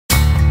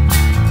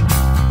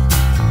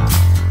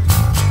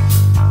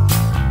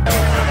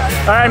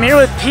All right, I'm here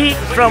with Pete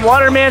from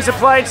Waterman's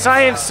Applied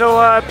Science.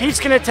 So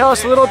Pete's going to tell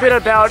us a little bit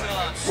about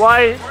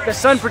why the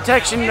sun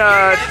protection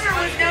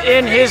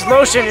in his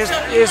lotion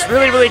is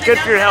really good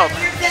for your health.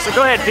 So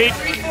go ahead, Pete.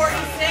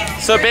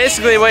 So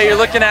basically what you're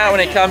looking at when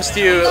it comes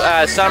to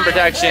sun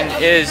protection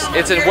is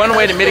it's one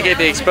way to mitigate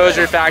the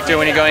exposure factor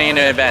when you're going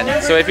into an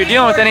event. So if you're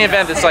dealing with any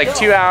event that's like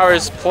 2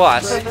 hours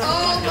plus,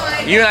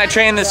 you and I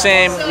train the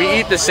same, we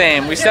eat the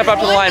same, we step up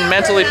to the line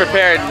mentally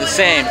prepared the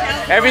same.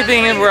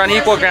 Everything, we're on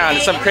equal ground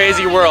in some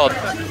crazy world.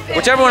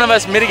 Whichever one of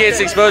us mitigates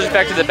the exposure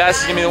factor the best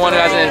is going to be the one who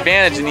has an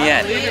advantage in the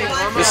end.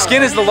 The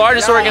skin is the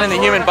largest organ in the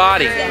human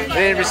body.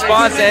 It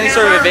responds to any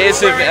sort of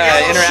evasive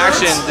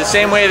interaction the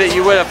same way that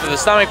you would if the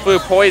stomach flu,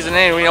 poison,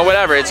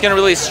 whatever. It's going to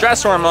release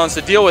stress hormones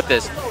to deal with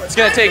this. It's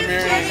going to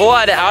take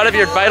blood out of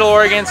your vital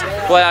organs,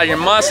 blood out of your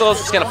muscles.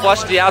 It's going to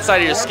flush to the outside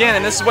of your skin,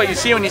 and this is what you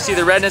see when you see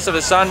the redness of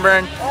a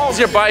sunburn. This is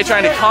your body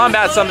trying to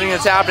combat something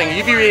that's happening.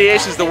 UV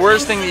radiation is the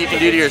worst thing that you can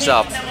do to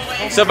yourself.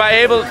 So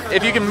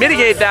if you can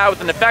mitigate that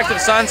with an effective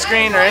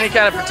sunscreen or any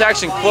kind of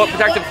protection,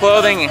 protective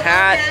clothing and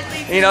hat,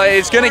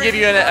 it's going to give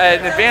you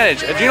an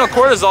advantage. Adrenal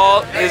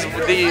cortisol is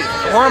the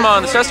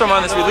hormone, the stress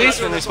hormone that's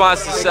released in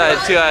response to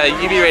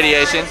UV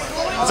radiation.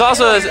 It's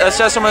also a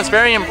stress hormone that's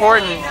very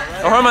important,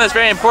 a hormone that's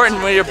very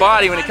important with your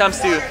body when it comes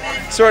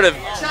to sort of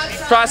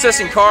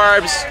processing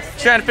carbs,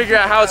 trying to figure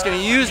out how it's going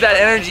to use that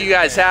energy you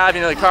guys have, the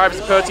carbs,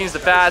 the proteins, the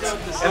fats,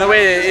 and the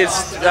way that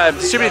it's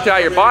distributed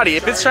throughout your body.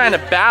 If it's trying to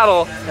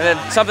battle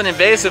something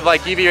invasive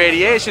like UV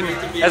radiation,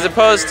 as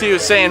opposed to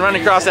saying run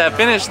across that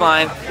finish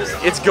line,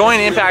 it's going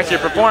to impact your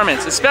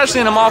performance,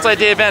 especially in a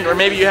multi-day event where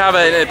maybe you have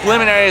a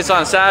preliminaries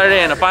on Saturday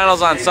and a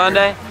finals on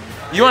Sunday.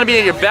 You want to be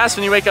at your best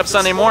when you wake up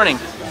Sunday morning.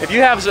 If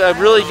you have a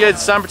really good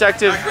sun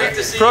protective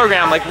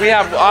program like we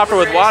have to offer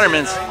with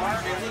Waterman's,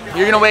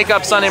 you're going to wake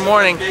up Sunday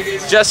morning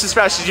just as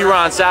fresh as you were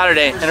on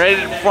Saturday and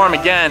ready to perform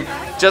again,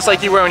 just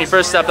like you were when you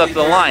first stepped up to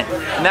the line.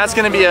 And that's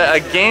going to be a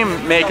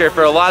game maker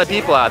for a lot of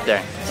people out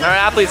there. And our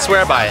athletes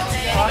swear by it.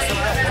 Awesome.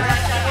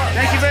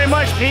 Thank you very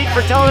much, Pete,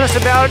 for telling us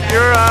about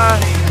your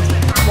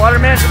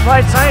Waterman's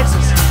Applied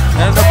Sciences.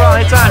 No problem,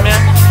 anytime,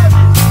 man.